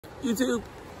YouTube,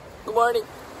 good morning.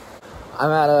 I'm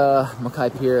at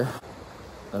Mackay Pier.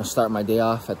 I'm gonna start my day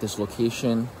off at this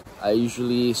location. I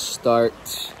usually start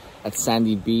at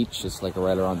Sandy Beach, just like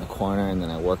right around the corner, and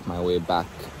then I work my way back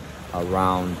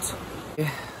around.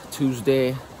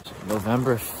 Tuesday,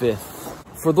 November 5th.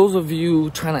 For those of you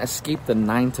trying to escape the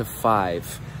 9 to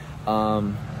 5,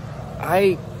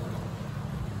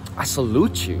 I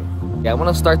salute you. Yeah, I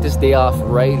want to start this day off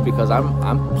right because I'm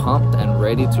pumped and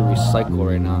ready to recycle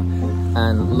right now.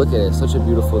 And look at it, such a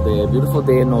beautiful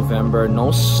day in November.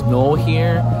 No snow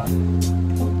here.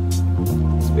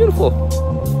 It's beautiful.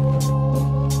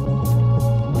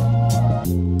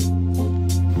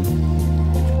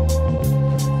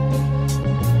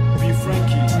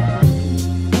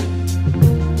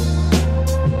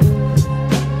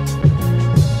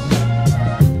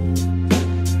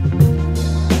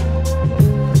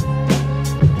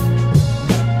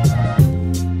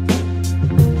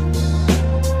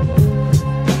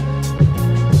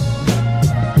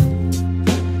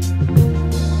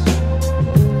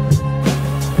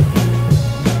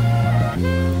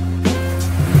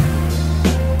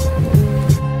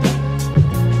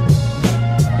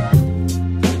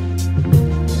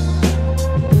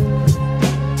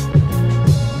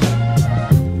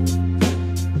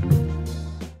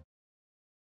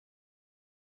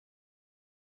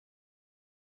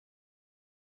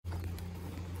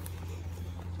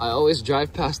 I always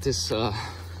drive past this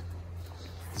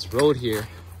this road here,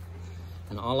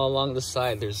 and all along the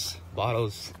side there's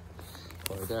bottles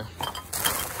over there.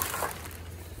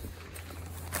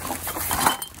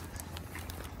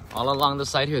 All along the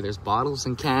side here there's bottles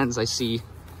and cans I see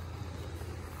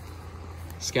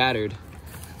scattered,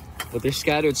 but they're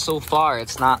scattered so far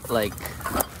it's not like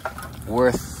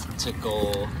worth to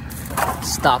go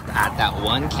stop at that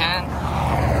one can. You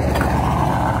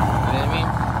know what I mean?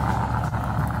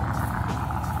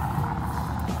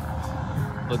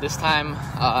 But this time,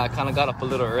 I kind of got up a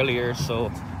little earlier,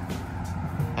 so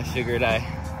I figured I'd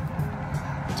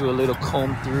do a little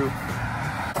comb through.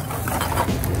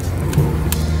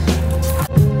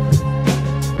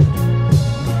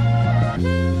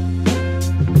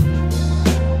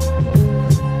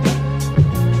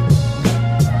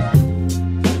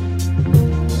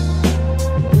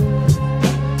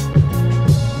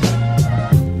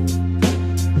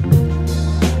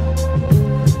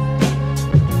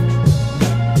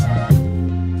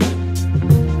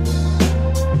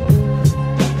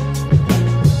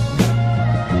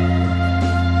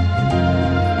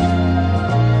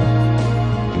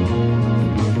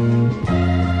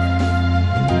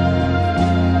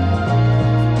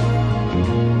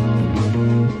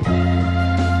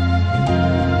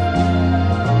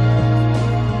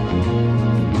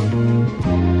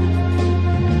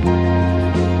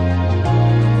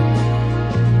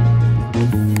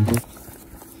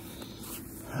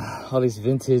 All these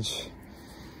vintage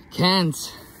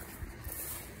cans,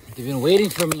 they've been waiting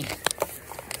for me.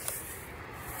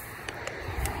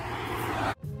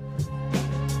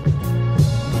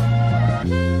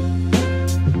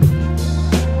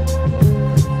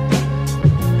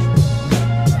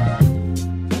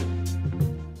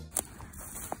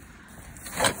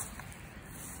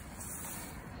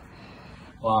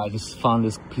 Wow, I just found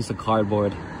this piece of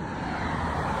cardboard.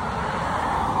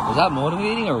 Was that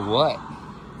motivating or what?